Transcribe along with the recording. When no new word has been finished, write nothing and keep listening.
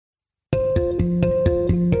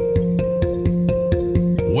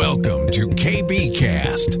Welcome to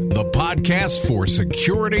KBcast, the podcast for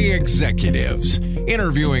security executives,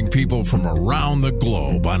 interviewing people from around the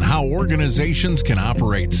globe on how organizations can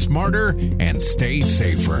operate smarter and stay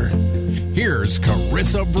safer. Here's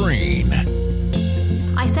Carissa Breen.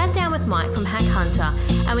 I sat down with Mike from HackHunter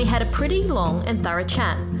and we had a pretty long and thorough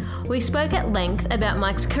chat. We spoke at length about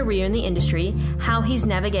Mike's career in the industry, how he's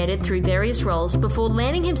navigated through various roles before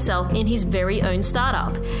landing himself in his very own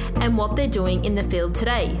startup, and what they're doing in the field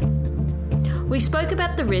today. We spoke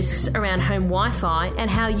about the risks around home Wi-Fi and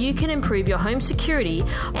how you can improve your home security,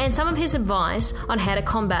 and some of his advice on how to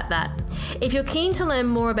combat that. If you're keen to learn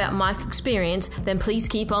more about Mike's experience, then please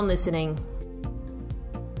keep on listening.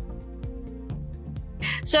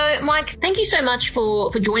 So, Mike, thank you so much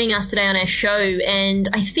for joining us today on our show. And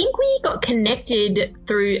I think we got connected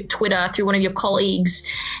through Twitter, through one of your colleagues.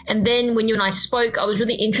 And then when you and I spoke, I was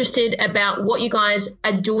really interested about what you guys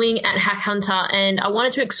are doing at HackHunter, and I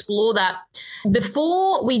wanted to explore that.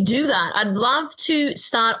 Before we do that, I'd love to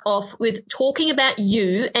start off with talking about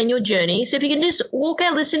you and your journey. So if you can just walk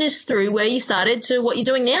our listeners through where you started to what you're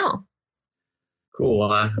doing now. Cool.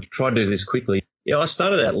 I'll try to do this quickly. Yeah, I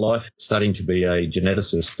started out life studying to be a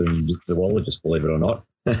geneticist and zoologist, believe it or not.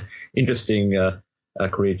 Interesting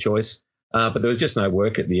career choice. But there was just no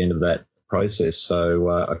work at the end of that process. So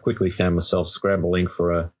I quickly found myself scrambling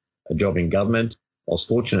for a job in government. I was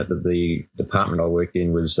fortunate that the department I worked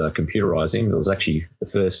in was computerising. It was actually the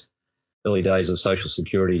first early days of social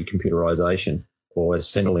security computerisation, or as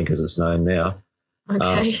Centrelink as it's known now.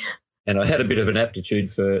 Okay. And I had a bit of an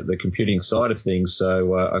aptitude for the computing side of things,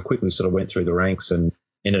 so I quickly sort of went through the ranks and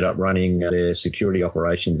ended up running their security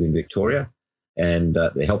operations in Victoria and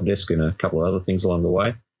their help desk and a couple of other things along the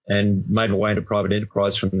way, and made my way into private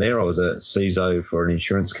enterprise from there. I was a CISO for an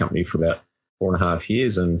insurance company for about 4.5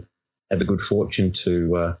 years and had the good fortune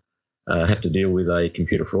to have to deal with a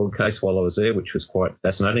computer fraud case while I was there, which was quite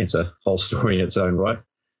fascinating. It's a whole story in its own right.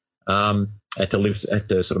 Had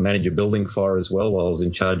to sort of manage a building fire as well while I was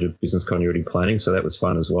in charge of business continuity planning, so that was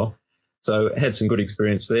fun as well. So had some good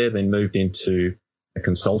experience there, then moved into a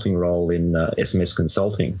consulting role in SMS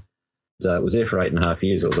Consulting. Was there for 8.5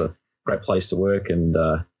 years. It was a great place to work and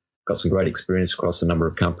got some great experience across a number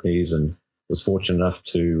of companies, and was fortunate enough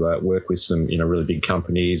to work with some really big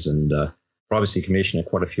companies and Privacy Commission and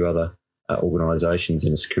quite a few other organisations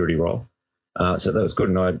in a security role. So that was good,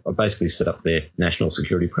 and I basically set up their national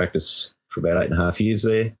security practice for about 8.5 years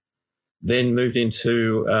there. Then moved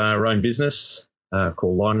into our own business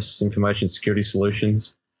called Linus Information Security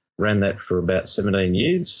Solutions. Ran that for about 17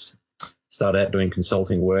 years. Started out doing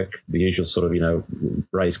consulting work, the usual sort of,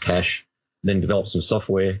 raise cash. Then developed some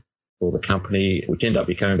software for the company, which ended up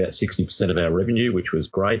becoming about 60% of our revenue, which was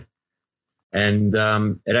great. And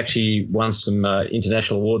it actually won some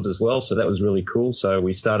international awards as well, so that was really cool. So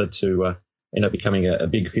we started to end up becoming a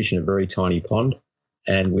big fish in a very tiny pond.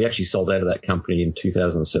 And we actually sold out of that company in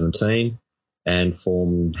 2017 and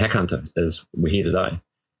formed HackHunter as we're here today.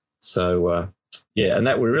 So, and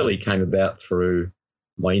that really came about through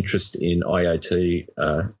my interest in IoT,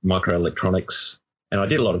 microelectronics. And I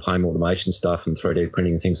did a lot of home automation stuff and 3D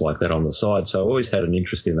printing and things like that on the side. So I always had an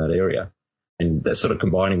interest in that area. And that's sort of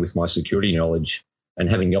combining with my security knowledge and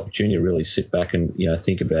having the opportunity to really sit back and,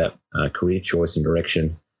 think about career choice and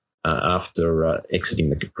direction after exiting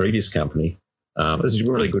the previous company. It was a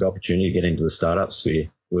really good opportunity to get into the startup sphere.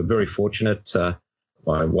 We're very fortunate.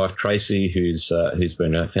 My wife, Tracy, who's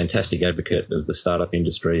been a fantastic advocate of the startup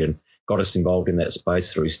industry and got us involved in that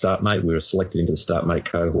space through StartMate. We were selected into the StartMate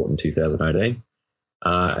cohort in 2018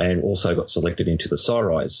 and also got selected into the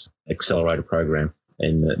SciRise Accelerator program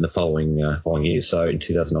in the following year, so in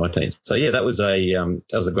 2019. So, that was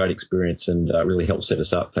a great experience and really helped set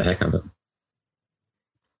us up for HackHunter.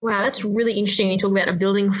 Wow, that's really interesting. You talk about a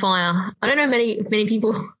building fire. I don't know many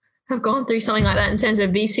people have gone through something like that in terms of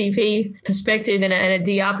a BCP perspective and a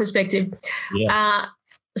DR perspective. Yeah.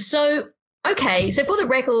 So for the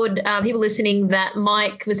record, people listening, that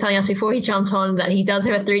Mike was telling us before he jumped on that he does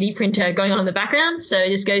have a 3D printer going on in the background. So it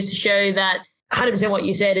just goes to show that 100% what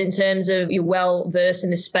you said in terms of you're well versed in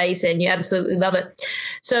this space and you absolutely love it.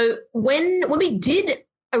 So when we did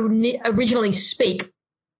originally speak,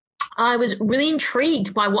 I was really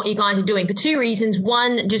intrigued by what you guys are doing for two reasons.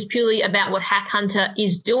 One, just purely about what HackHunter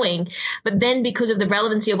is doing, but then because of the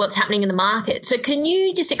relevancy of what's happening in the market. So can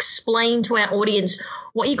you just explain to our audience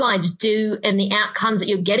what you guys do and the outcomes that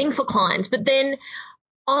you're getting for clients? But then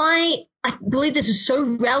I believe this is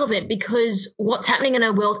so relevant because what's happening in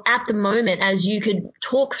our world at the moment, as you could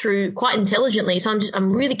talk through quite intelligently. So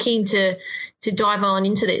I'm really keen to dive on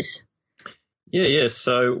into this. Yeah.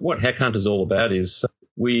 So what HackHunter is all about is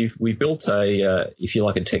we've built if you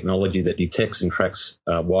like, a technology that detects and tracks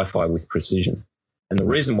Wi-Fi with precision. And the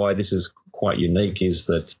reason why this is quite unique is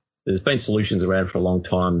that there's been solutions around for a long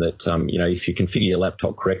time that, if you configure your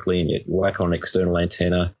laptop correctly and you whack on an external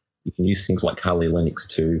antenna, you can use things like Kali Linux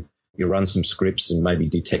to run some scripts and maybe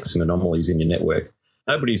detect some anomalies in your network.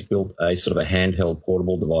 Nobody's built a sort of a handheld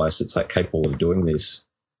portable device that's capable of doing this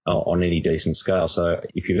on any decent scale. So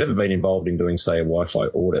if you've ever been involved in doing, say, a Wi-Fi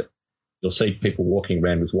audit, you'll see people walking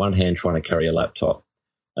around with one hand trying to carry a laptop,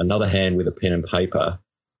 another hand with a pen and paper,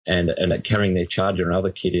 and carrying their charger and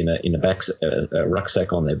other kit in a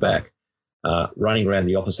rucksack on their back, running around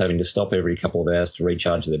the office, having to stop every couple of hours to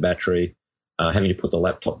recharge their battery, having to put the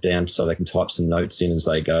laptop down so they can type some notes in as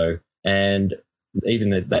they go. And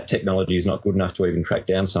even that technology is not good enough to even track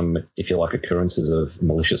down some, if you like, occurrences of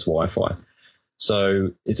malicious Wi-Fi. So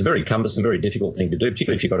it's a very cumbersome, very difficult thing to do,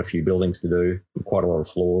 particularly if you've got a few buildings to do, quite a lot of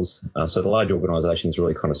floors. So the large organisations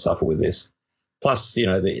really kind of suffer with this. Plus,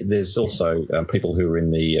 there's also people who are in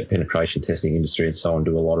the penetration testing industry and so on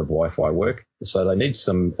do a lot of Wi-Fi work. So they need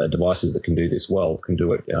some devices that can do this well, can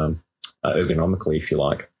do it ergonomically, if you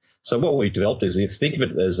like. So what we developed is, think of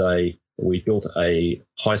it as we built a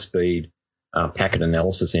high-speed packet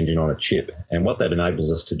analysis engine on a chip. And what that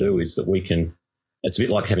enables us to do is that it's a bit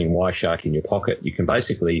like having Wireshark in your pocket. You can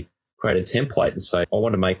basically create a template and say, I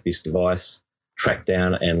want to make this device track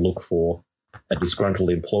down and look for a disgruntled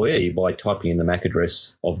employee by typing in the MAC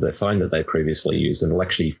address of the phone that they previously used, and it'll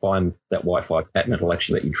actually find that Wi-Fi pattern. It'll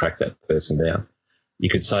actually let you track that person down. You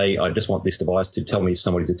could say, I just want this device to tell me if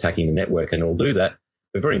somebody's attacking the network, and it'll do that.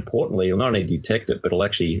 But very importantly, it'll not only detect it, but it'll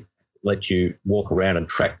actually let you walk around and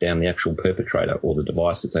track down the actual perpetrator or the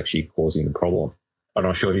device that's actually causing the problem. I'm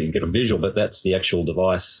not sure if you can get a visual, but that's the actual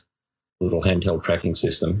device, the little handheld tracking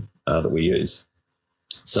system that we use.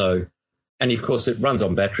 So, and of course, it runs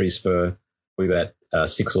on batteries for about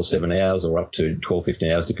 6 or 7 hours or up to 12,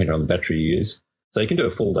 15 hours, depending on the battery you use. So you can do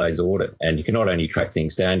a full day's audit, and you can not only track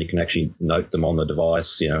things down, you can actually note them on the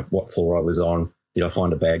device, what floor I was on, did I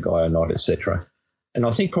find a bad guy or not, etc. And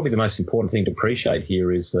I think probably the most important thing to appreciate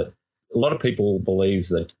here is that a lot of people believe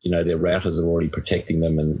that, their routers are already protecting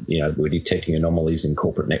them and, we're detecting anomalies in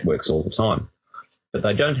corporate networks all the time. But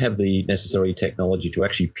they don't have the necessary technology to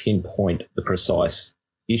actually pinpoint the precise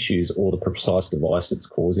issues or the precise device that's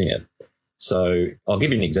causing it. So I'll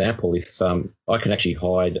give you an example. If I can actually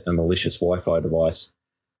hide a malicious Wi-Fi device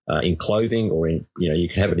in clothing, or you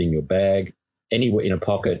can have it in your bag, anywhere in a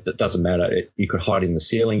pocket, that doesn't matter. You could hide in the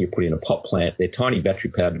ceiling, you put in a pot plant. They're tiny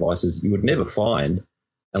battery-powered devices you would never find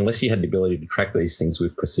unless you had the ability to track these things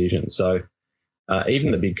with precision. So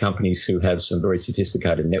even the big companies who have some very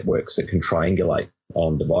sophisticated networks that can triangulate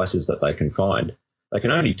on devices that they can find, they can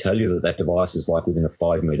only tell you that device is like within a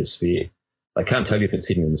 5-metre sphere. They can't tell you if it's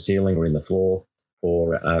hidden in the ceiling or in the floor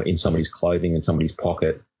or in somebody's clothing, in somebody's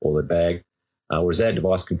pocket or their bag, whereas our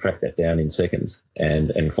device can track that down in seconds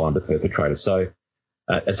and find the perpetrator. So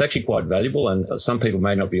it's actually quite valuable, and some people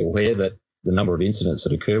may not be aware that the number of incidents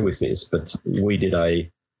that occur with this, but we did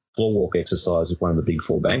a floor walk exercise with one of the big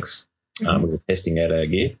 4 banks. We were testing out our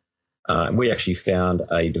gear. We actually found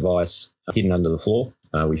a device hidden under the floor.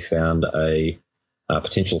 We found a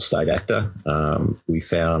potential state actor. We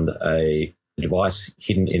found a device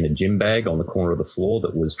hidden in a gym bag on the corner of the floor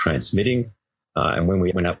that was transmitting. And when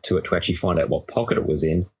we went up to it to actually find out what pocket it was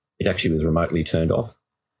in, it actually was remotely turned off.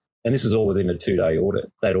 And this is all within a 2-day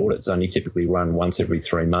audit. That audit's only typically run once every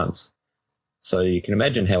 3 months. So you can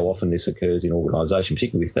imagine how often this occurs in organisation,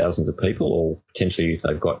 particularly with thousands of people, or potentially if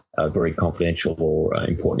they've got very confidential or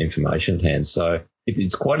important information at hand. So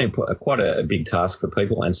it's quite a big task for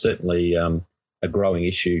people, and certainly a growing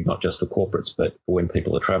issue, not just for corporates, but for when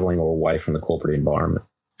people are travelling or away from the corporate environment.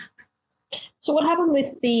 So what happened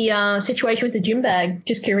with the situation with the gym bag?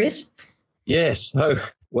 Just curious. Yes.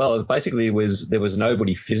 Well, basically there was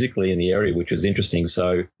nobody physically in the area, which was interesting.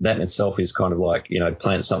 So that in itself is kind of like,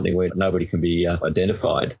 plant something where nobody can be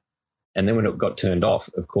identified. And then when it got turned off,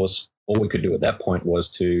 of course, all we could do at that point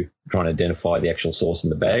was to try and identify the actual source in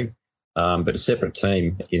the bag. But a separate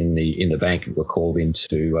team in the bank were called in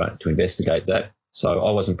to investigate that. So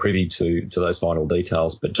I wasn't privy to those final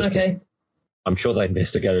details, but I'm sure they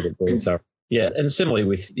investigated it very thoroughly. Yeah, and similarly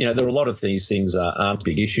with, there are a lot of these things aren't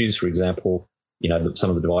big issues. For example, some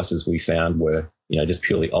of the devices we found were, just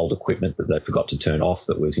purely old equipment that they forgot to turn off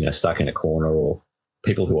that was, stuck in a corner, or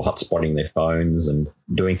people who were hotspotting their phones and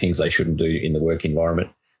doing things they shouldn't do in the work environment.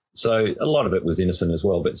 So a lot of it was innocent as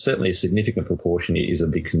well, but certainly a significant proportion is a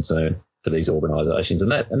big concern for these organisations.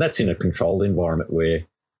 And that's in a controlled environment where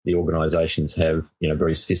the organisations have,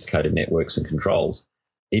 very sophisticated networks and controls.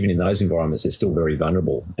 even in those environments, they're still very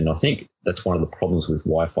vulnerable. And I think that's one of the problems with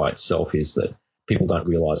Wi-Fi itself, is that people don't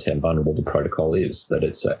realize how vulnerable the protocol is, that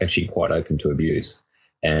it's actually quite open to abuse.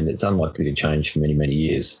 And it's unlikely to change for many, many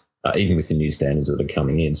years, even with the new standards that are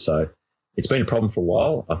coming in. So it's been a problem for a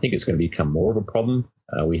while. I think it's going to become more of a problem.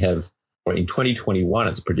 In 2021,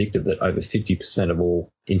 it's predicted that over 50% of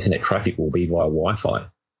all internet traffic will be via Wi-Fi.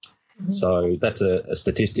 Mm-hmm. So that's a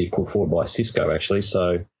statistic put forward by Cisco, actually.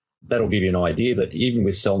 So that'll give you an idea that even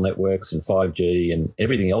with cell networks and 5G and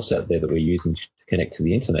everything else out there that we're using to connect to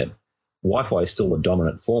the internet, Wi-Fi is still the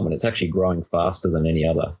dominant form, and it's actually growing faster than any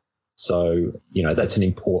other. So, that's an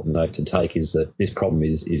important note to take, is that this problem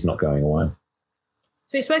is not going away.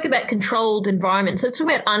 So we spoke about controlled environments. Let's talk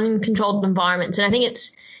about uncontrolled environments. And I think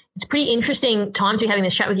it's pretty interesting time to be having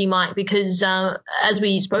this chat with you, Mike, because as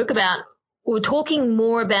we spoke about, we're talking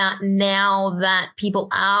more about now that people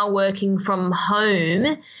are working from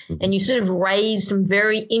home, and you sort of raised some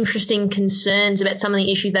very interesting concerns about some of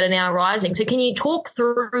the issues that are now arising. So can you talk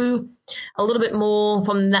through a little bit more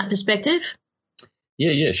from that perspective?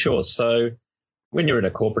 Yeah, sure. So when you're in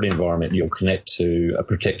a corporate environment, you'll connect to a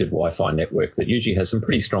protected Wi-Fi network that usually has some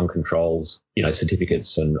pretty strong controls,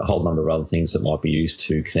 certificates and a whole number of other things that might be used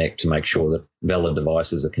to connect to make sure that valid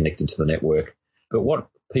devices are connected to the network. But what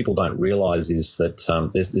people don't realize is that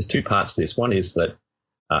there's two parts to this. One is that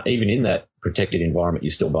even in that protected environment,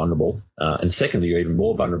 you're still vulnerable. And secondly, you're even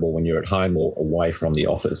more vulnerable when you're at home or away from the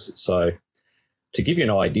office. So to give you an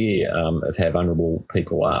idea of how vulnerable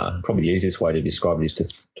people are, probably the easiest way to describe it is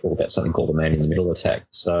to talk about something called a man-in-the-middle attack.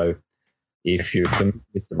 So if you're familiar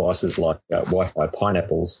with devices like Wi-Fi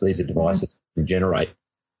pineapples, these are devices that can generate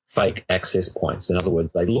fake access points. In other words,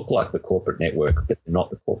 they look like the corporate network, but they're not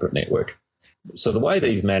the corporate network. So the way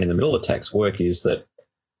these man-in-the-middle attacks work is that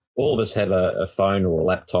all of us have a phone or a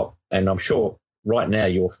laptop, and I'm sure right now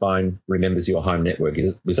your phone remembers your home network.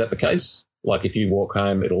 Is that the case? Like if you walk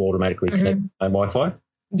home, it'll automatically connect to home Wi-Fi?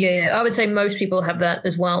 Yeah, I would say most people have that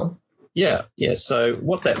as well. Yeah. So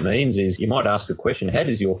what that means is you might ask the question, how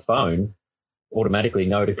does your phone automatically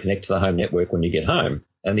know to connect to the home network when you get home?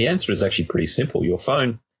 And the answer is actually pretty simple. Your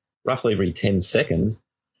phone, roughly every 10 seconds,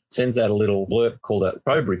 sends out a little blurb called a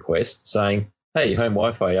probe request saying, hey, home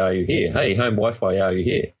Wi-Fi, are you here? Hey, home Wi-Fi, are you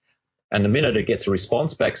here? And the minute it gets a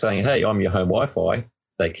response back saying, hey, I'm your home Wi-Fi,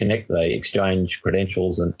 they connect, they exchange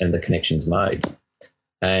credentials, and the connection's made.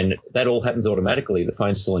 And that all happens automatically. The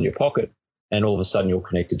phone's still in your pocket, and all of a sudden you're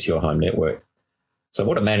connected to your home network. So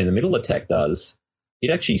what a man-in-the-middle attack does,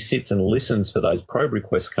 it actually sits and listens for those probe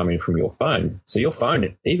requests coming from your phone. So your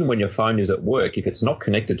phone, even when your phone is at work, if it's not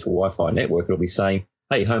connected to a Wi-Fi network, it'll be saying,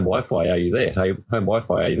 hey, home Wi-Fi, are you there? Hey, home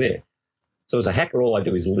Wi-Fi, are you there? So as a hacker, all I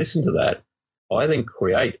do is listen to that. I then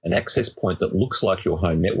create an access point that looks like your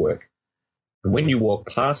home network. And when you walk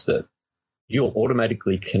past it, you'll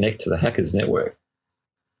automatically connect to the hacker's network.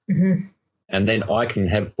 Mm-hmm. And then I can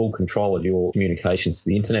have full control of your communications to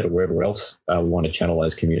the internet or wherever else we want to channel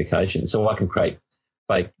those communications. So I can create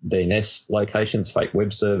fake DNS locations, fake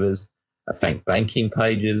web servers, fake banking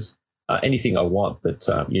pages, anything I want that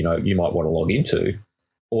you might want to log into,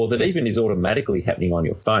 or that even is automatically happening on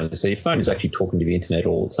your phone. So your phone is actually talking to the internet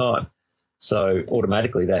all the time. So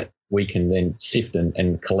automatically that we can then sift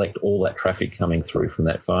and collect all that traffic coming through from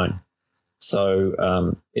that phone.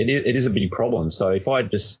 So it is a big problem. So if I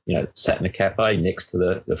just sat in a cafe next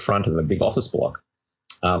to the front of a big office block,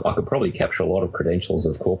 I could probably capture a lot of credentials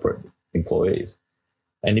of corporate employees.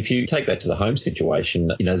 And if you take that to the home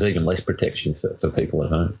situation, there's even less protection for people at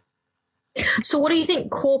home. So what do you think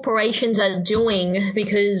corporations are doing?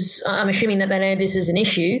 Because I'm assuming that they know this is an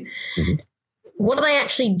issue. Mm-hmm. What are they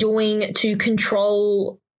actually doing to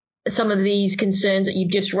control some of these concerns that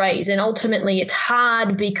you've just raised? And ultimately it's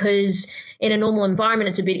hard because in a normal environment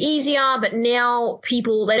it's a bit easier, but now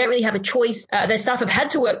people, they don't really have a choice. Their staff have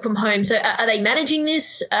had to work from home. So are they managing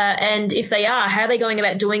this? And if they are, how are they going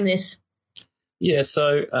about doing this? Yeah,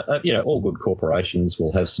 so, all good corporations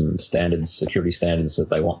will have some standards, security standards that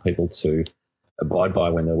they want people to abide by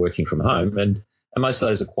when they're working from home. And most of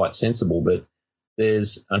those are quite sensible, but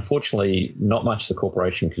there's unfortunately not much the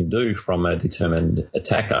corporation can do from a determined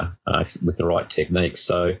attacker with the right techniques.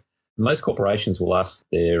 So most corporations will ask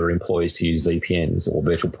their employees to use VPNs or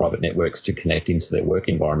virtual private networks to connect into their work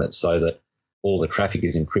environment so that all the traffic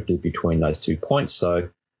is encrypted between those 2 points so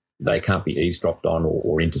they can't be eavesdropped on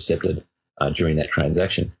or intercepted during that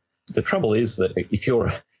transaction. The trouble is that if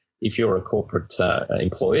you're a corporate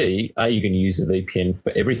employee, you can use the VPN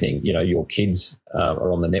for everything. Your kids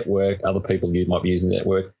are on the network, other people you might be using the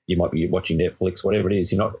network, you might be watching Netflix, whatever it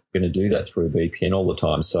is. You're not going to do that through a VPN all the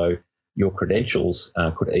time. So your credentials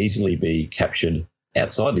could easily be captured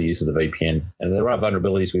outside the use of the VPN. And there are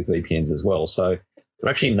vulnerabilities with VPNs as well. So there are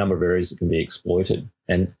actually a number of areas that can be exploited.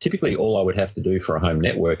 And typically all I would have to do for a home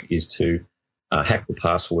network is to hack the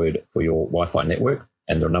password for your Wi-Fi network.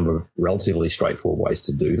 And there are a number of relatively straightforward ways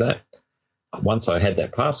to do that. Once I had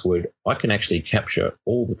that password, I can actually capture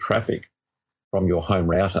all the traffic from your home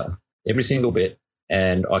router, every single bit,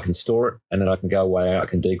 and I can store it, and then I can go away, I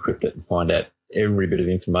can decrypt it and find out every bit of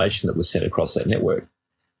information that was sent across that network.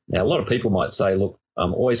 Now, a lot of people might say, look,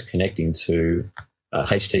 I'm always connecting to a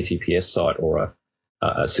HTTPS site or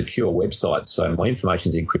a secure website, so my information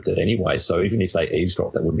is encrypted anyway, so even if they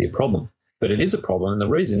eavesdrop, that wouldn't be a problem. But it is a problem, and the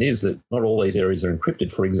reason is that not all these areas are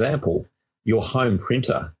encrypted. For example, your home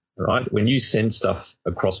printer, right? When you send stuff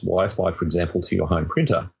across Wi-Fi, for example, to your home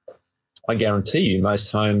printer, I guarantee you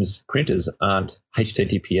most homes' printers aren't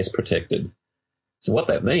HTTPS protected. So what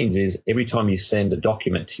that means is every time you send a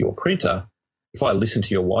document to your printer, if I listen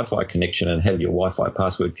to your Wi-Fi connection and have your Wi-Fi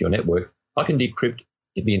password for your network, I can decrypt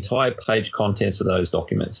the entire page contents of those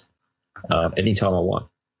documents anytime I want.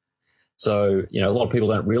 So, a lot of people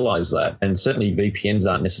don't realize that. And certainly VPNs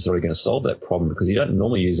aren't necessarily going to solve that problem because you don't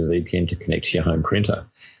normally use a VPN to connect to your home printer.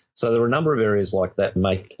 So there are a number of areas like that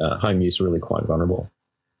make home use really quite vulnerable.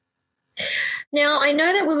 Now, I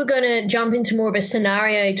know that we were going to jump into more of a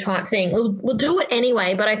scenario type thing. We'll do it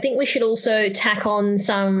anyway, but I think we should also tack on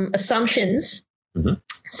some assumptions. Mm-hmm.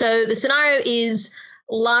 So the scenario is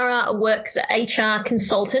Lara works as an HR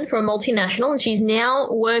consultant for a multinational, and she's now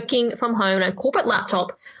working from home on a corporate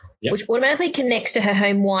laptop, yep, which automatically connects to her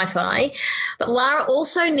home Wi-Fi. But Lara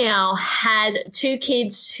also now has 2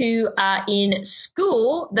 kids who are in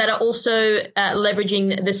school that are also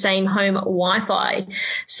leveraging the same home Wi-Fi.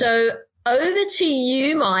 So over to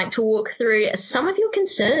you, Mike, to walk through some of your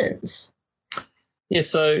concerns. Yeah,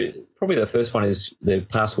 so probably the first one is the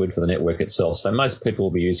password for the network itself. So most people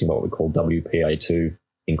will be using what we call WPA2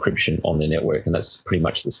 encryption on their network, and that's pretty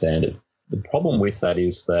much the standard. The problem with that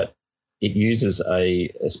is that it uses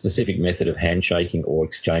a specific method of handshaking or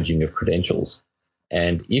exchanging of credentials.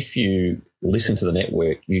 And if you listen to the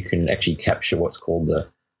network, you can actually capture what's called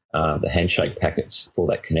the handshake packets for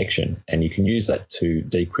that connection, and you can use that to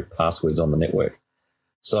decrypt passwords on the network.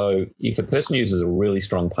 So if a person uses a really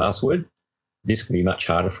strong password, this can be much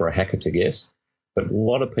harder for a hacker to guess. But a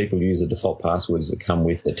lot of people use the default passwords that come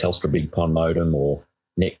with the Telstra Big Pond modem or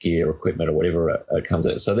Netgear equipment or whatever it comes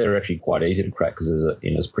out. So they're actually quite easy to crack because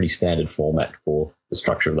there's a pretty standard format for the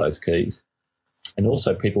structure of those keys. And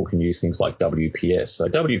also people can use things like WPS. So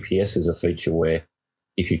WPS is a feature where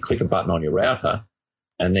if you click a button on your router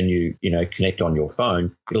and then you connect on your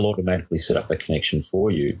phone, it'll automatically set up the connection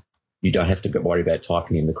for you. You don't have to worry about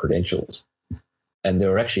typing in the credentials. And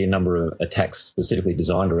there are actually a number of attacks specifically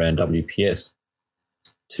designed around WPS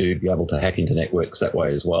to be able to hack into networks that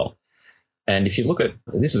way as well. And if you look at,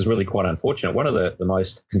 this is really quite unfortunate, one of the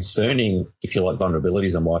most concerning, if you like,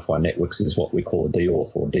 vulnerabilities on Wi-Fi networks is what we call a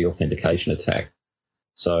DAuth or deauthentication attack.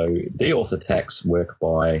 So DAuth attacks work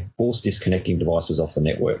by force disconnecting devices off the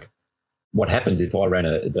network. What happens if I ran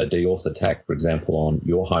a DAuth attack, for example, on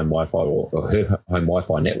your home Wi-Fi or her home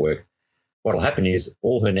Wi-Fi network, what will happen is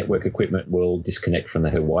all her network equipment will disconnect from her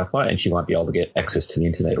Wi-Fi and she won't be able to get access to the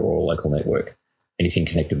internet or a local network, anything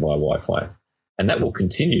connected via Wi-Fi. And that will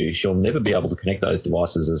continue. She'll never be able to connect those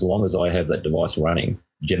devices as long as I have that device running,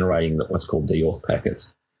 generating what's called DAuth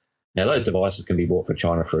packets. Now, those devices can be bought for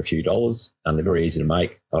China for a few dollars, and they're very easy to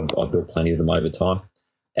make. I've built plenty of them over time.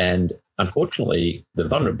 And unfortunately, the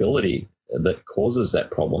vulnerability that causes that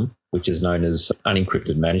problem, which is known as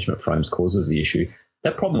unencrypted management frames, causes the issue.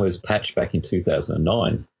 That problem was patched back in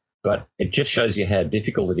 2009, but it just shows you how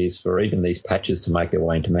difficult it is for even these patches to make their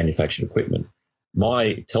way into manufactured equipment.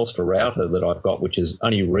 My Telstra router that I've got, which is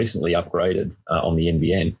only recently upgraded on the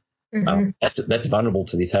NBN, that's vulnerable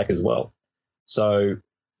to the attack as well. So,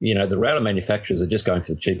 the router manufacturers are just going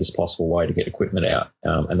for the cheapest possible way to get equipment out,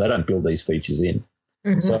 and they don't build these features in.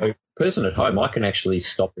 Mm-hmm. So, person at home, I can actually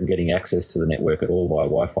stop them getting access to the network at all via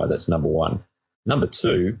Wi-Fi. That's number one. Number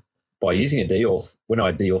two, by using a DAuth, when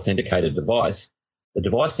I deauthenticate a device, the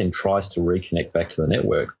device then tries to reconnect back to the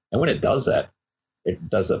network. And when it does that, it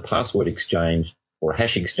does a password exchange or a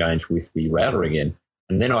hash exchange with the router again,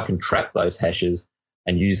 and then I can trap those hashes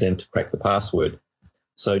and use them to crack the password.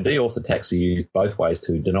 So DAuth attacks are used both ways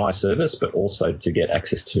to deny service, but also to get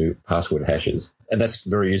access to password hashes. And that's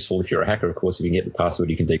very useful if you're a hacker, of course. If you can get the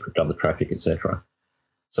password, you can decrypt other traffic, etc.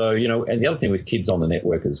 So, and the other thing with kids on the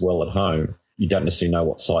network as well at home, you don't necessarily know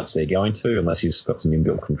what sites they're going to unless you've got some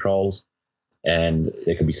inbuilt controls. And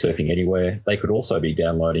they could be surfing anywhere. They could also be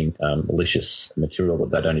downloading malicious material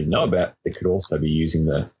that they don't even know about. They could also be using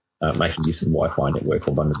making use of the Wi-Fi network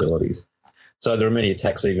or vulnerabilities. So there are many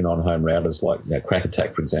attacks even on home routers, like Crack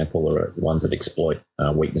Attack, for example, are ones that exploit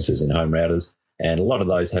weaknesses in home routers. And a lot of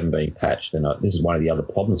those haven't been patched. And this is one of the other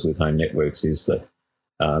problems with home networks is that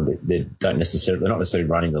they're not necessarily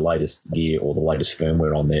running the latest gear or the latest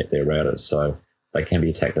firmware on their routers. So they can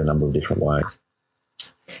be attacked a number of different ways.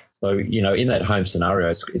 So, in that home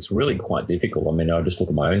scenario, it's really quite difficult. I mean, I just look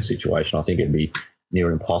at my own situation. I think it'd be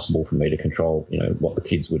near impossible for me to control, what the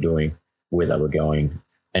kids were doing, where they were going.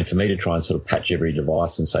 And for me to try and sort of patch every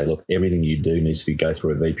device and say, look, everything you do needs to go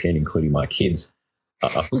through a VPN, including my kids,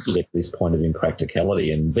 I think you get to this point of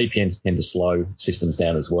impracticality. And VPNs tend to slow systems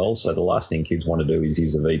down as well. So the last thing kids want to do is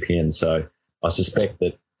use a VPN. So I suspect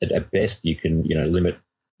that at best you can, limit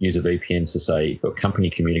user VPNs to, say, for company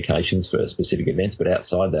communications for specific events. But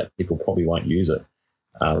outside that, people probably won't use it,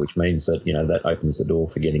 which means that, that opens the door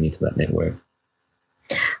for getting into that network.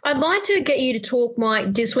 I'd like to get you to talk,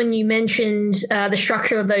 Mike, just when you mentioned the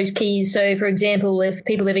structure of those keys. So, for example, if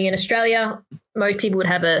people living in Australia, most people would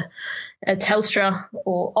have a Telstra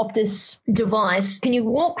or Optus device. Can you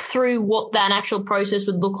walk through what that actual process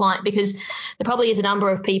would look like? Because there probably is a number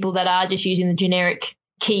of people that are just using the generic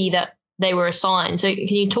key that they were assigned. So can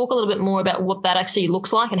you talk a little bit more about what that actually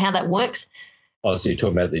looks like and how that works? Oh, so you're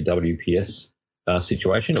talking about the WPS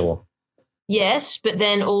situation, or? Yes, but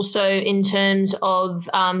then also in terms of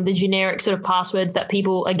the generic sort of passwords that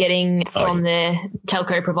people are getting from their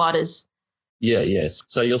telco providers. Yeah, yes.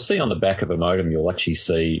 So you'll see on the back of a modem, you'll actually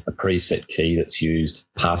see a preset key that's used,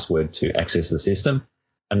 password, to access the system.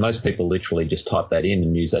 And most people literally just type that in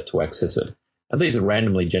and use that to access it. And these are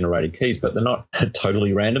randomly generated keys, but they're not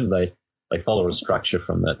totally random. They follow a structure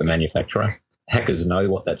from the manufacturer. Hackers know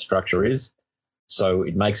what that structure is. So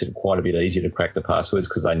it makes it quite a bit easier to crack the passwords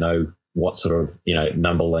because they know what sort of,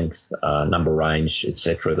 number length, number range,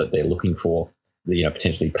 etc., that they're looking for,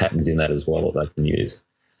 potentially patterns in that as well that they can use.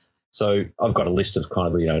 So I've got a list of kind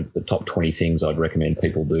of, the top 20 things I'd recommend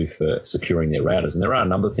people do for securing their routers. And there are a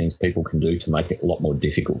number of things people can do to make it a lot more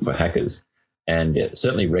difficult for hackers, and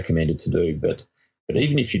certainly recommended to do. But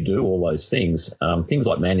even if you do all those things, things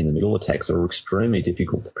like man-in-the-middle attacks are extremely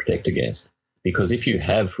difficult to protect against. Because if you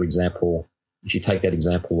have, for example, if you take that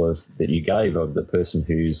example that you gave of the person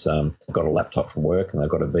who's got a laptop from work and they've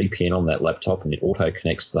got a VPN on that laptop and it auto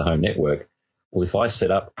connects to the home network, well, if I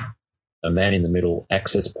set up a man-in-the-middle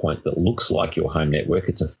access point that looks like your home network,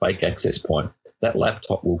 it's a fake access point, that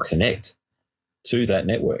laptop will connect to that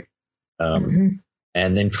network and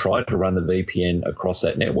then try to run the VPN across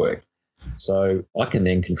that network. So I can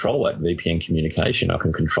then control that VPN communication. I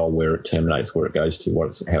can control where it terminates, where it goes to,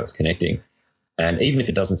 how it's connecting. And even if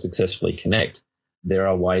it doesn't successfully connect, there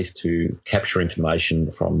are ways to capture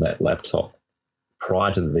information from that laptop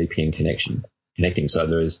prior to the VPN connecting. So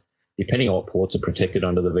there is, depending on what ports are protected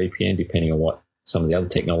under the VPN, depending on what some of the other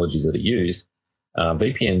technologies that are used,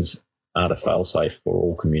 VPNs aren't a fail-safe for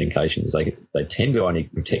all communications. They tend to only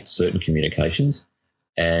protect certain communications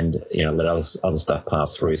and let other stuff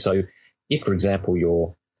pass through. So if, for example,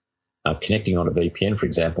 you're connecting on a VPN, for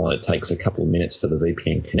example, and it takes a couple of minutes for the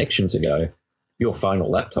VPN connection to go, your phone or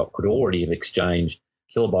laptop could already have exchanged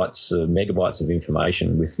kilobytes, megabytes of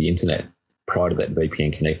information with the internet prior to that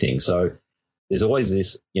VPN connecting. So there's always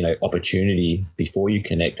this, opportunity before you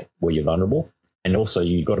connect where you're vulnerable, and also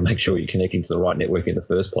you've got to make sure you're connecting to the right network in the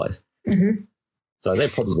first place. Mm-hmm. So they're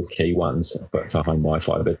probably the key ones for home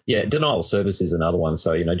Wi-Fi. But yeah, denial of service is another one.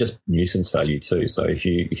 So just nuisance value too. So if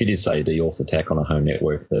you did say a DAuth attack on a home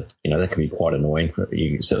network, that that can be quite annoying.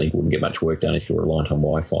 You certainly wouldn't get much work done if you're reliant on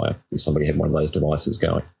Wi-Fi if somebody had one of those devices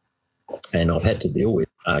going. And I've had to deal with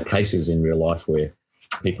cases in real life where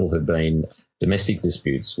people have been domestic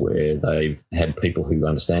disputes where they've had people who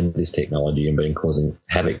understand this technology and been causing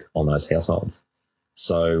havoc on those households.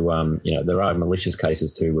 So, there are malicious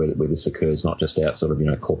cases too where this occurs, not just out sort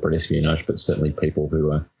of, corporate espionage, but certainly people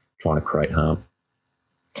who are trying to create harm.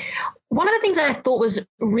 One of the things I thought was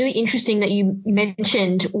really interesting that you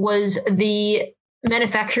mentioned was the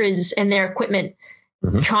manufacturers and their equipment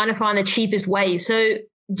trying to find the cheapest way. So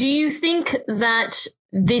do you think that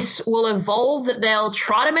this will evolve, that they'll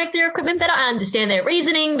try to make their equipment better? I understand their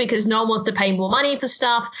reasoning because no one wants to pay more money for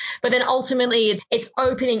stuff, but then ultimately it's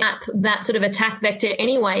opening up that sort of attack vector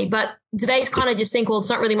anyway. But do they kind of just think, well, it's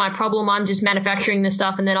not really my problem, I'm just manufacturing the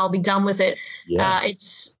stuff and then I'll be done with it?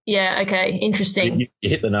 Okay, interesting. You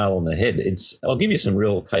hit the nail on the head. I'll give you some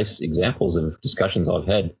real case examples of discussions I've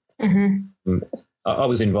had. I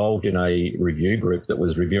was involved in a review group that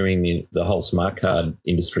was reviewing the whole smart card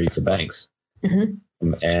industry for banks. And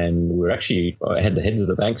I had the heads of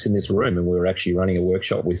the banks in this room, and we were actually running a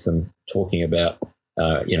workshop with them talking about,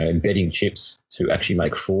 embedding chips to actually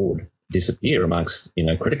make fraud disappear amongst,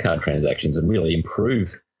 credit card transactions and really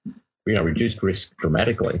improve, reduced risk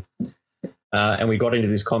dramatically. And we got into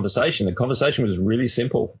this conversation. The conversation was really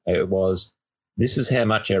simple. It was, this is how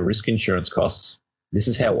much our risk insurance costs. This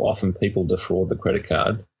is how often people defraud the credit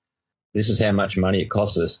card. This is how much money it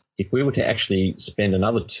costs us. If we were to actually spend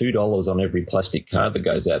another $2 on every plastic card that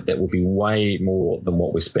goes out, that would be way more than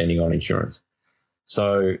what we're spending on insurance.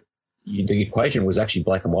 So the equation was actually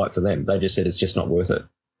black and white for them. They just said it's just not worth it.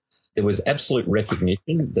 There was absolute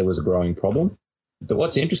recognition there was a growing problem. But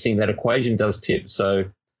what's interesting, that equation does tip. So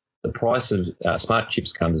the price of smart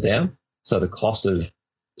chips comes down. So the cost of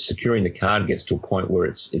securing the card gets to a point where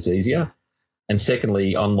it's easier. And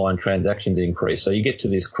secondly, online transactions increase. So you get to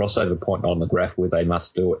this crossover point on the graph where they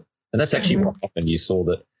must do it. And that's actually what happened. You saw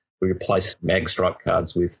that we replaced magstripe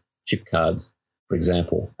cards with chip cards, for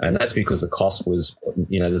example. And that's because the cost was,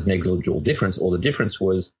 there's negligible difference, or the difference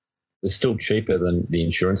was still cheaper than the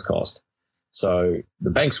insurance cost. So the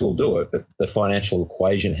banks will do it, but the financial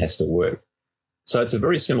equation has to work. So it's a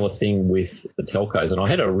very similar thing with the telcos. And I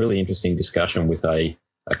had a really interesting discussion with a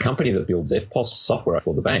company that builds FPOS software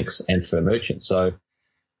for the banks and for merchants. So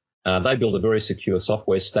they build a very secure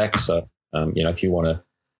software stack. So, if you want to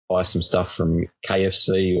buy some stuff from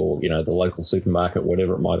KFC or, the local supermarket,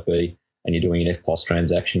 whatever it might be, and you're doing an FPOS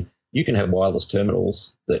transaction, you can have wireless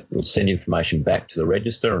terminals that will send information back to the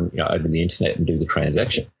register and, open the internet and do the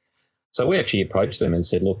transaction. So we actually approached them and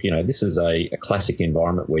said, look, this is a classic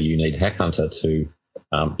environment where you need HackHunter to,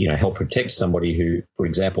 help protect somebody who, for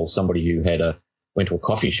example, somebody who went to a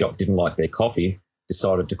coffee shop, didn't like their coffee,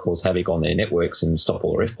 decided to cause havoc on their networks and stop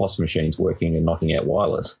all their FPOS machines working and knocking out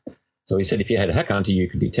wireless. So he said if you had a HackHunter, you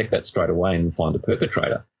could detect that straight away and find the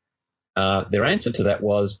perpetrator. Their answer to that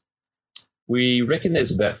was, we reckon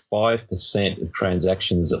there's about 5% of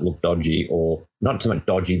transactions that look dodgy, or not so much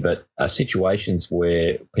dodgy, but situations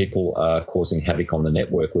where people are causing havoc on the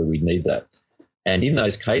network where we need that. And in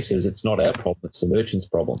those cases, it's not our problem, it's the merchant's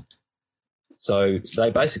problem. So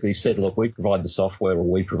they basically said, look, we provide the software or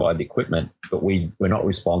we provide the equipment, but we're not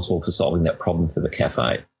responsible for solving that problem for the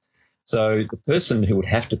cafe. So the person who would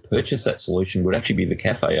have to purchase that solution would actually be the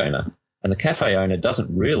cafe owner. And the cafe owner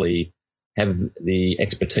doesn't really have the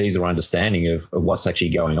expertise or understanding of what's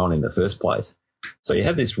actually going on in the first place. So you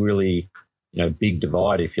have this really, big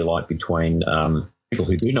divide, if you like, between people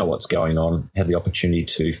who do know what's going on, have the opportunity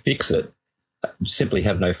to fix it, simply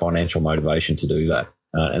have no financial motivation to do that.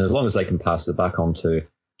 And as long as they can pass the buck on to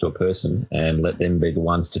a person and let them be the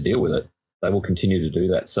ones to deal with it, they will continue to do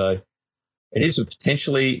that. So it is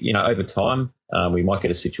potentially, over time, we might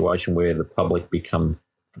get a situation where the public become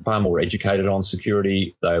far more educated on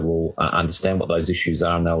security. They will understand what those issues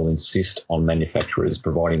are, and they will insist on manufacturers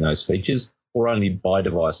providing those features or only buy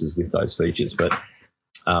devices with those features. But,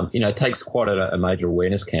 it takes quite a major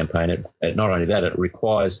awareness campaign. Not only that, it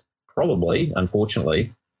requires probably,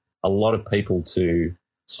 unfortunately, a lot of people to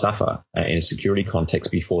suffer in a security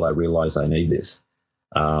context before they realize they need this.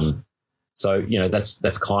 So,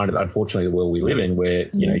 that's kind of, unfortunately, the world we live in, where,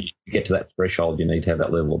 you get to that threshold, you need to have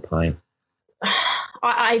that level of pain.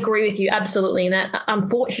 I agree with you, absolutely. And that,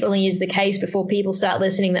 unfortunately, is the case before people start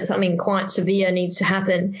listening that something quite severe needs to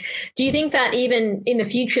happen. Do you think that even in the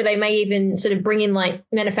future, they may even sort of bring in like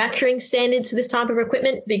manufacturing standards for this type of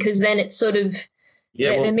equipment? Because then it's sort of,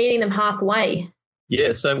 they're meeting them halfway.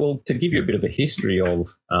 Yeah, so, to give you a bit of a history of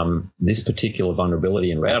this particular vulnerability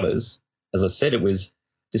in routers, as I said, it was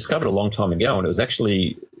discovered a long time ago, and it was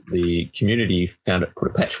actually the community put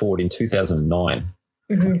a patch forward in 2009.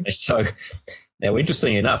 Mm-hmm. So now,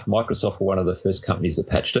 interestingly enough, Microsoft were one of the first companies that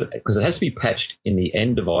patched it, because it has to be patched in the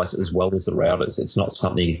end device as well as the routers. It's not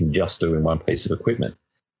something you can just do in one piece of equipment.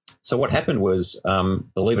 So what happened was,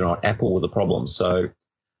 believe it or not, Apple were the problem. So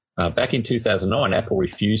back in 2009, Apple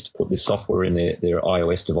refused to put this software in their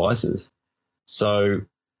iOS devices. So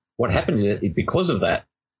what happened is, because of that,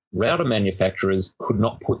 router manufacturers could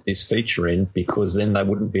not put this feature in, because then they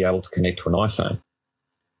wouldn't be able to connect to an iPhone.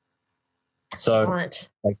 So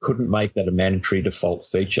they couldn't make that a mandatory default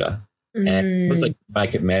feature. And because they couldn't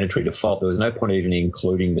make it mandatory default, there was no point even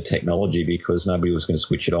including the technology, because nobody was going to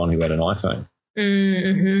switch it on who had an iPhone.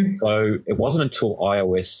 Mm-hmm. So it wasn't until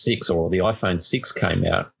iOS 6 or the iPhone 6 came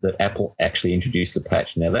out that Apple actually introduced the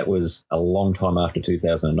patch. Now, that was a long time after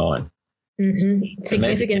 2009. Mm-hmm.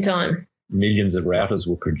 Significant time. Millions of routers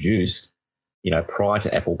were produced, prior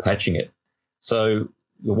to Apple patching it. So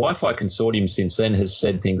the Wi-Fi consortium since then has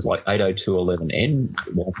said things like 802.11n,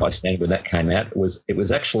 the Wi-Fi standard, when that came out, was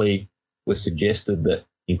suggested that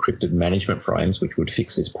encrypted management frames, which would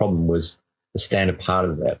fix this problem, was the standard part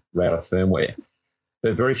of that router firmware.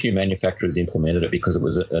 but very few manufacturers implemented it because it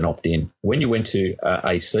was an opt-in. When you went to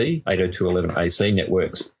AC, 802.11 AC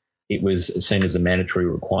networks, it was seen as a mandatory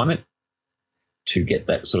requirement to get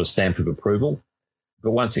that sort of stamp of approval.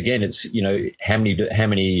 But once again, it's, how many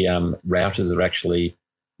routers are actually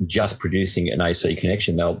just producing an AC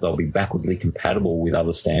connection. They'll be backwardly compatible with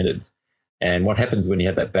other standards. And what happens when you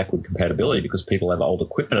have that backward compatibility, because people have old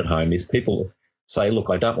equipment at home, is people say, look,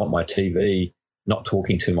 I don't want my TV not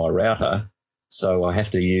talking to my router, so I have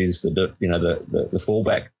to use the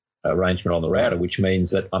fallback arrangement on the router, which means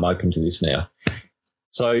that I'm open to this now.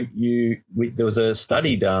 So there was a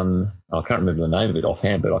study done, I can't remember the name of it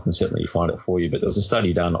offhand, but I can certainly find it for you, but there was a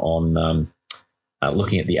study done on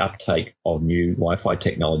looking at the uptake of new Wi-Fi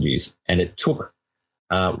technologies, and it took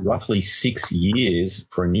roughly 6 years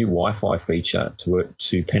for a new Wi-Fi feature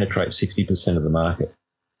to penetrate 60% of the market.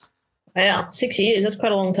 Wow, 6 years, that's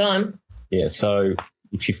quite a long time. Yeah, so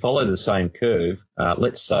if you follow the same curve,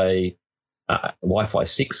 let's say Wi-Fi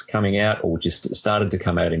 6 coming out, or just started to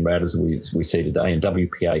come out in routers we see today, in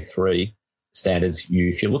WPA3 standards,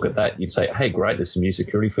 if you look at that, you'd say, hey, great, there's some new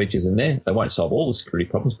security features in there. They won't solve all the security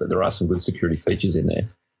problems, but there are some good security features in there.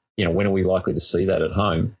 When are we likely to see that at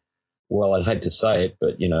home? Well, I'd hate to say it,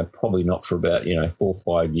 but, probably not for about, 4 or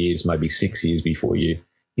 5 years, maybe 6 years before you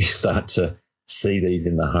start to see these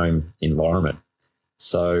in the home environment.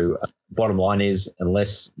 So bottom line is,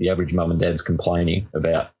 unless the average mum and dad's complaining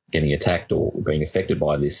about getting attacked or being affected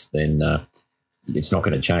by this, then it's not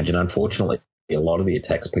going to change. And unfortunately, a lot of the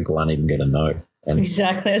attacks people aren't even going to know. And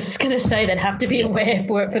exactly. I was just going to say they'd have to be aware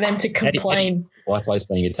for them to complain. Wi-Fi is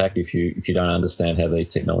being attacked if you don't understand how these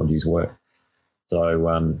technologies work.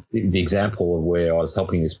 So the example of where I was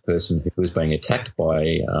helping this person who was being attacked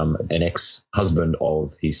by an ex-husband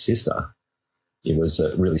of his sister, it was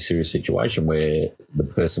a really serious situation where the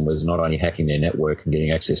person was not only hacking their network and getting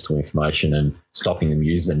access to information and stopping them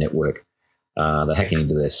use the network, they're hacking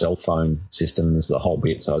into their cell phone systems, the whole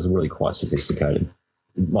bit. So it was really quite sophisticated.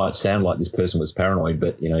 It might sound like this person was paranoid,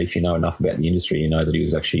 but, if you know enough about the industry, you know that he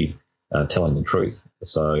was actually telling the truth.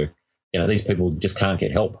 So, these people just can't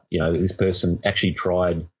get help. This person actually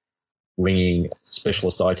tried ringing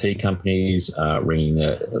specialist IT companies, ringing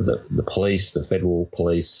the police, the federal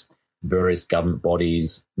police, various government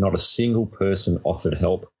bodies. Not a single person offered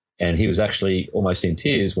help. And he was actually almost in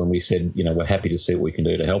tears when we said, we're happy to see what we can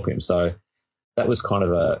do to help him. So that was kind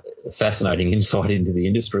of a fascinating insight into the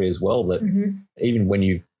industry as well, that even when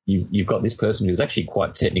you've got this person who's actually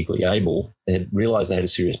quite technically able, they had realised they had a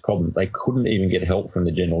serious problem, they couldn't even get help from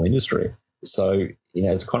the general industry. So,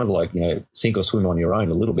 it's kind of like, sink or swim on your own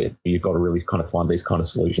a little bit. You've got to really kind of find these kind of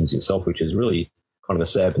solutions yourself, which is really kind of a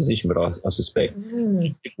sad position, but I suspect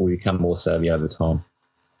people will become more savvy over time.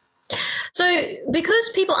 So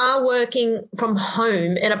because people are working from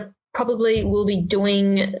home and probably will be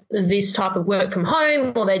doing this type of work from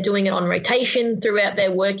home, or they're doing it on rotation throughout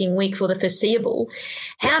their working week for the foreseeable,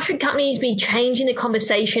 how should companies be changing the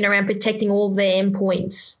conversation around protecting all their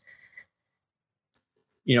endpoints?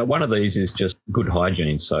 One of these is just good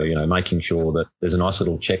hygiene. So, making sure that there's a nice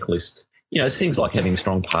little checklist. It's things like having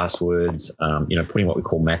strong passwords, putting what we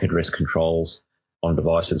call MAC address controls on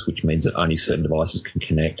devices, which means that only certain devices can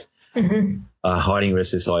connect. Hiding your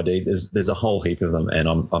SSID. There's a whole heap of them, and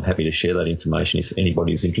I'm happy to share that information if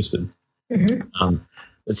anybody's interested.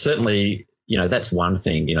 But certainly, that's one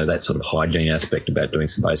thing, that sort of hygiene aspect about doing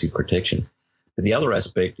some basic protection. But the other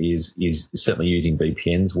aspect is certainly using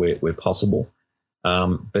VPNs where possible.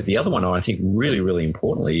 But the other one, I think really, really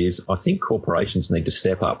importantly, is I think corporations need to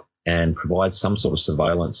step up and provide some sort of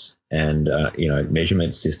surveillance and,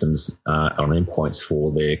 measurement systems on endpoints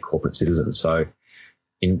for their corporate citizens. So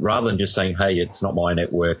rather than just saying, hey, it's not my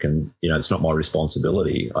network and, it's not my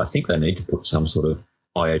responsibility, I think they need to put some sort of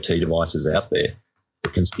IoT devices out there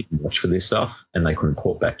that can sit and watch for this stuff, and they can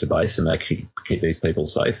report back to base and they can keep these people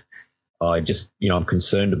safe. I'm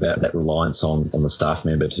concerned about that reliance on the staff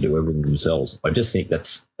member to do everything themselves. I just think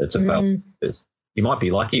it's a fail. You might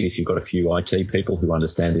be lucky if you've got a few IT people who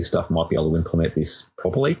understand this stuff, might be able to implement this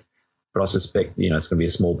properly. But I suspect, it's going to be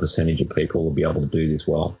a small percentage of people who will be able to do this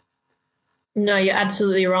well. No, you're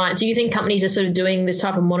absolutely right. Do you think companies are sort of doing this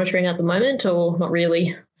type of monitoring at the moment, or not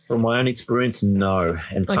really? From my own experience, no.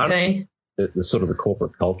 And part of the sort of the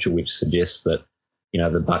corporate culture, which suggests that,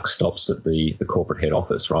 the buck stops at the corporate head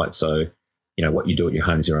office, right? So, what you do at your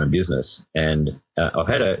home is your own business. And I've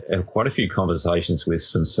had quite a few conversations with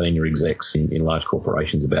some senior execs in large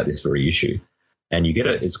corporations about this very issue. And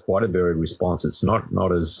it's quite a varied response. It's not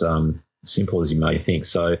as simple as you may think.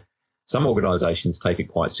 So some organisations take it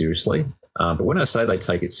quite seriously. But when I say they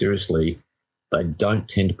take it seriously, they don't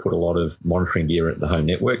tend to put a lot of monitoring gear at the home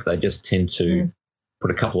network. They just tend to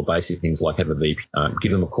put a couple of basic things like have a VPN,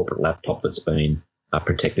 give them a corporate laptop that's been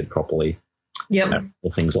protected properly,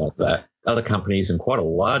 or things like that. Other companies, and quite a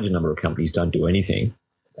large number of companies, don't do anything.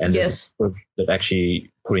 And there's a group that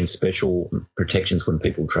actually put in special protections when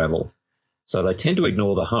people travel. So they tend to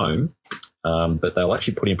ignore the home, but they'll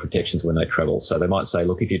actually put in protections when they travel. So they might say,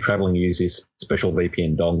 look, if you're traveling, use this special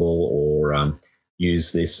VPN dongle, or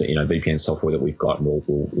use this VPN software that we've got, and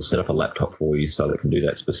we'll set up a laptop for you so that it can do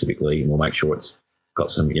that specifically, and we'll make sure it's got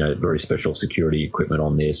some very special security equipment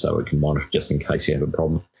on there so it can monitor just in case you have a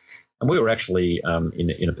problem. And we were actually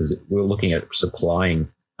in a position, we were looking at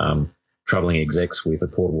supplying traveling execs with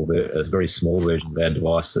a very small version of our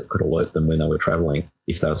device that could alert them when they were traveling.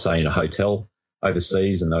 If they were, say, in a hotel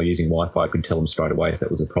overseas and they were using Wi-Fi, it could tell them straight away if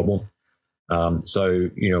that was a problem. So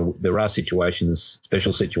there are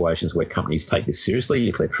special situations where companies take this seriously.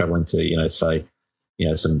 If they're traveling to, say,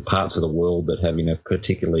 some parts of the world that have,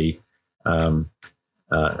 particularly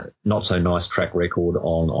not so nice track record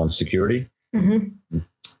on security. Mm-hmm.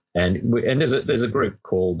 And there's a group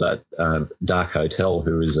called Dark Hotel,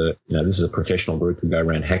 who is this is a professional group who go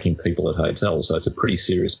around hacking people at hotels. So it's a pretty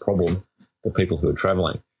serious problem for people who are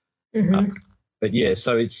traveling. Mm-hmm. But yeah,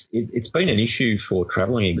 so it's been an issue for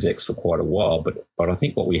traveling execs for quite a while. But I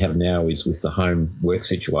think what we have now is, with the home work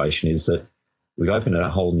situation, is that we've opened a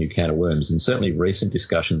whole new can of worms. And certainly recent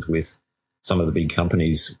discussions with some of the big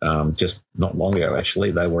companies, just not long ago,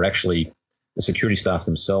 actually, the security staff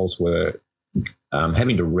themselves were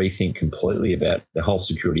having to rethink completely about the whole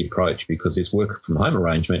security approach, because this work from home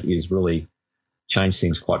arrangement is really changed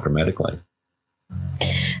things quite dramatically.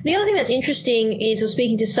 The other thing that's interesting is, I was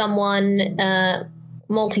speaking to someone,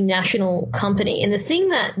 multinational company, and the thing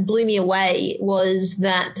that blew me away was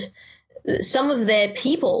that some of their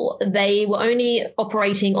people, they were only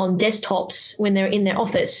operating on desktops when they're in their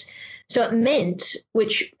office. So it meant,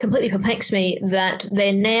 which completely perplexed me, that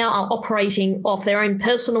they now are operating off their own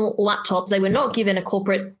personal laptops. They were not given a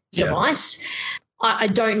corporate device. I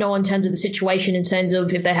don't know in terms of the situation, in terms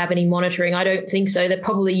of if they have any monitoring. I don't think so. They're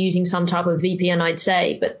probably using some type of VPN, I'd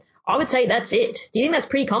say. But I would say that's it. Do you think that's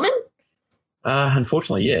pretty common?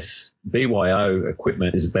 Unfortunately, yes. BYO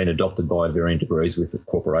equipment has been adopted by varying degrees with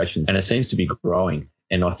corporations, and it seems to be growing.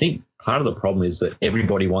 And I think part of the problem is that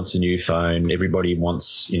everybody wants a new phone, everybody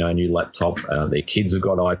wants, a new laptop. Their kids have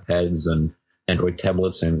got iPads and Android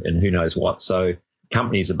tablets and who knows what. So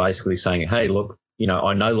companies are basically saying, hey, look,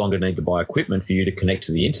 I no longer need to buy equipment for you to connect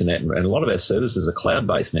to the internet. And a lot of our services are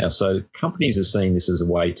cloud-based now. So companies are seeing this as a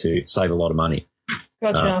way to save a lot of money.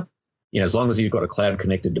 Gotcha. As long as you've got a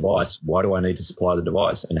cloud-connected device, why do I need to supply the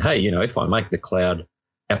device? And, hey, if I make the cloud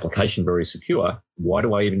application very secure, why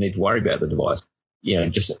do I even need to worry about the device?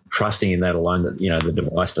 Just trusting in that alone, that, the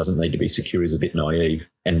device doesn't need to be secure, is a bit naive.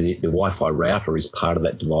 And the Wi-Fi router is part of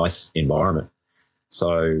that device environment.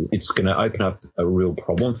 So it's going to open up a real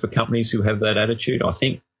problem for companies who have that attitude. I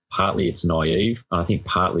think partly it's naive. I think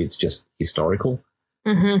partly it's just historical.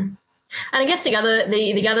 Mm-hmm. And I guess the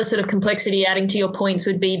other sort of complexity, adding to your points,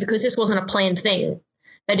 would be because this wasn't a planned thing.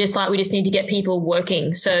 They're just like, we just need to get people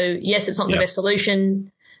working. So, yes, it's not the best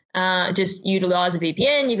solution. Just utilize a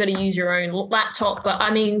VPN. You've got to use your own laptop. But,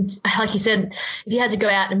 I mean, like you said, if you had to go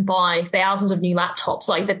out and buy thousands of new laptops,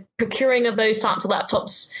 like the procuring of those types of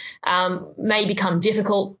laptops may become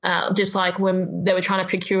difficult, just like when they were trying to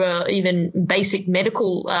procure even basic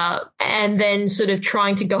medical, and then sort of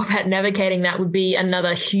trying to go about navigating that would be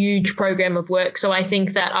another huge program of work. So I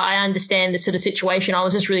think that I understand the sort of situation. I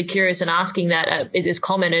was just really curious and asking that. It is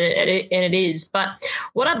common, and it is. But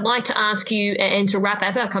what I'd like to ask you, and to wrap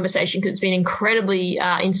up our conversation, because it's been incredibly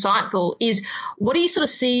insightful, is what do you sort of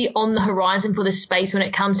see on the horizon for this space when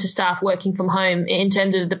it comes to staff working from home, in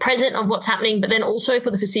terms of the present of what's happening, but then also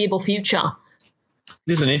for the foreseeable future?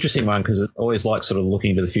 This is an interesting one, because I always like sort of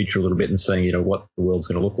looking into the future a little bit and seeing, what the world's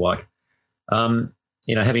going to look like.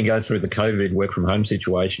 Having gone through the COVID work from home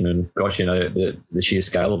situation, and gosh, the sheer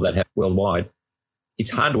scale of that worldwide, it's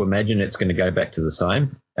hard to imagine it's going to go back to the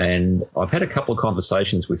same. And I've had a couple of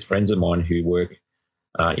conversations with friends of mine who work,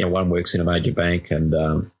 one works in a major bank, and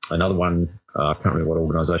another one, I can't remember what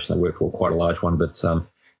organisation they work for, quite a large one, but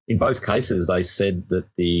in both cases, they said that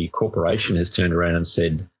the corporation has turned around and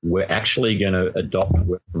said, we're actually going to adopt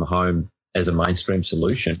work from home as a mainstream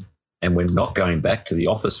solution, and we're not going back to the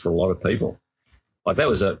office for a lot of people. Like, that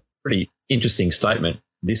was a pretty interesting statement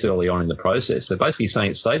this early on in the process. They're basically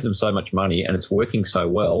saying it saved them so much money and it's working so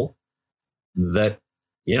well that,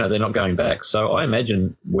 they're not going back. So I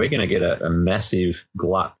imagine we're going to get a massive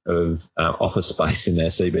glut of office space in our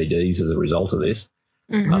CBDs as a result of this.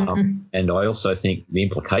 Mm-hmm. And I also think the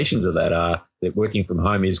implications of that are that working from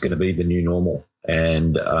home is going to be the new normal.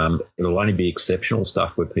 and it'll only be exceptional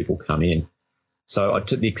stuff where people come in. So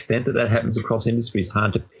to the extent that happens across industry is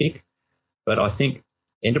hard to pick, but I think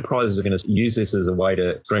enterprises are going to use this as a way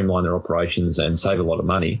to streamline their operations and save a lot of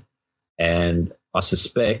money. And I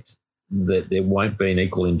suspect that there won't be an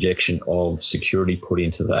equal injection of security put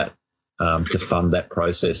into that to fund that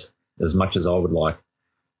process as much as I would like.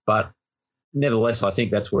 But nevertheless, I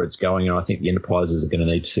think that's where it's going, and I think the enterprises are going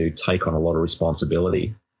to need to take on a lot of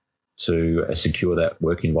responsibility to secure that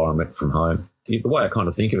work environment from home. The way I kind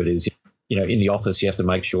of think of it is, in the office, you have to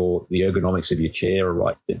make sure the ergonomics of your chair are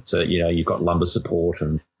right. That you've got lumbar support,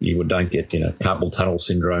 and you don't get carpal tunnel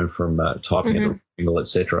syndrome from typing at an angle,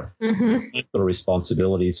 etc. The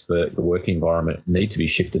responsibilities for the work environment need to be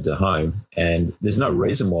shifted to home, and there's no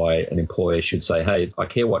reason why an employer should say, "Hey, I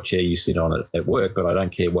care what chair you sit on at work, but I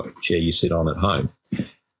don't care what chair you sit on at home."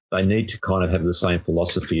 They need to kind of have the same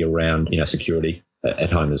philosophy around security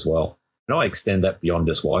at home as well. And I extend that beyond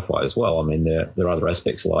just Wi-Fi as well. I mean, there are other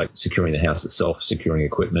aspects like securing the house itself, securing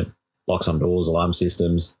equipment, locks on doors, alarm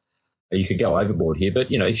systems. You could go overboard here,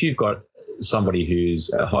 but, if you've got somebody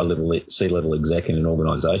who's a high-level C-level exec in an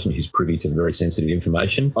organisation who's privy to very sensitive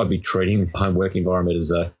information, I'd be treating the home work environment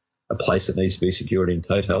as a place that needs to be secured in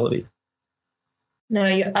totality. No,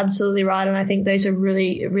 you're absolutely right. And I think those are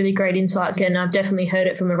really, really great insights. And I've definitely heard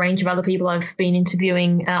it from a range of other people I've been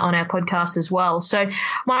interviewing on our podcast as well. So,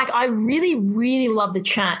 Mike, I really, really love the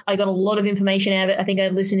chat. I got a lot of information out of it. I think our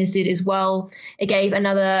listeners did as well. It gave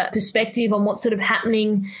another perspective on what's sort of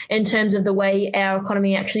happening in terms of the way our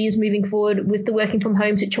economy actually is moving forward with the working from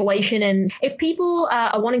home situation. And if people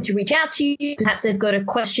are wanting to reach out to you, perhaps they've got a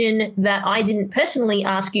question that I didn't personally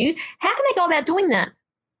ask you, how can they go about doing that?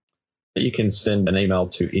 You can send an email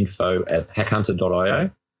to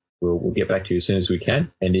info@hackhunter.io. We'll get back to you as soon as we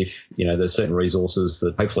can. And if, there's certain resources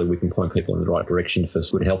that hopefully we can point people in the right direction for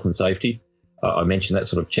good health and safety. I mentioned that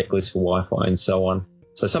sort of checklist for Wi-Fi and so on.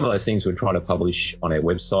 So some of those things we're trying to publish on our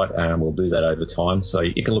website, and we'll do that over time. So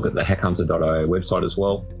you can look at the hackhunter.io website as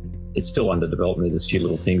well. It's still under development. There's a few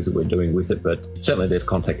little things that we're doing with it, but certainly there's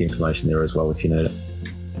contact information there as well if you need it.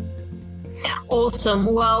 Awesome.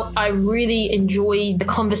 Well, I really enjoyed the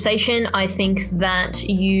conversation. I think that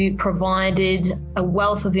you provided a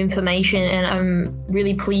wealth of information, and I'm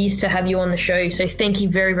really pleased to have you on the show. So thank you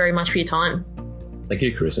very, very much for your time. Thank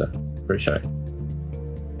you, Carissa. Appreciate it.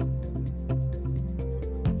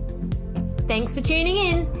 Thanks for tuning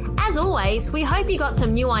in. As always, we hope you got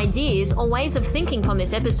some new ideas or ways of thinking from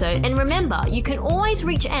this episode. And remember, you can always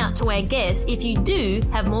reach out to our guests if you do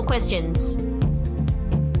have more questions.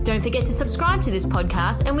 Don't forget to subscribe to this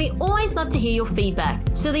podcast, and we always love to hear your feedback.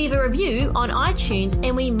 So leave a review on iTunes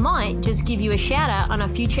and we might just give you a shout out on a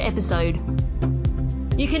future episode.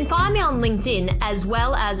 You can find me on LinkedIn as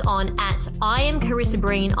well as on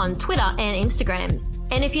 @IamCarissaBreen on Twitter and Instagram.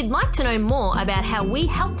 And if you'd like to know more about how we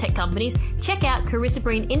help tech companies, check out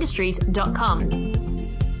CarissaBreenIndustries.com.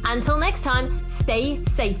 Until next time, stay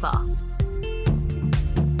safer.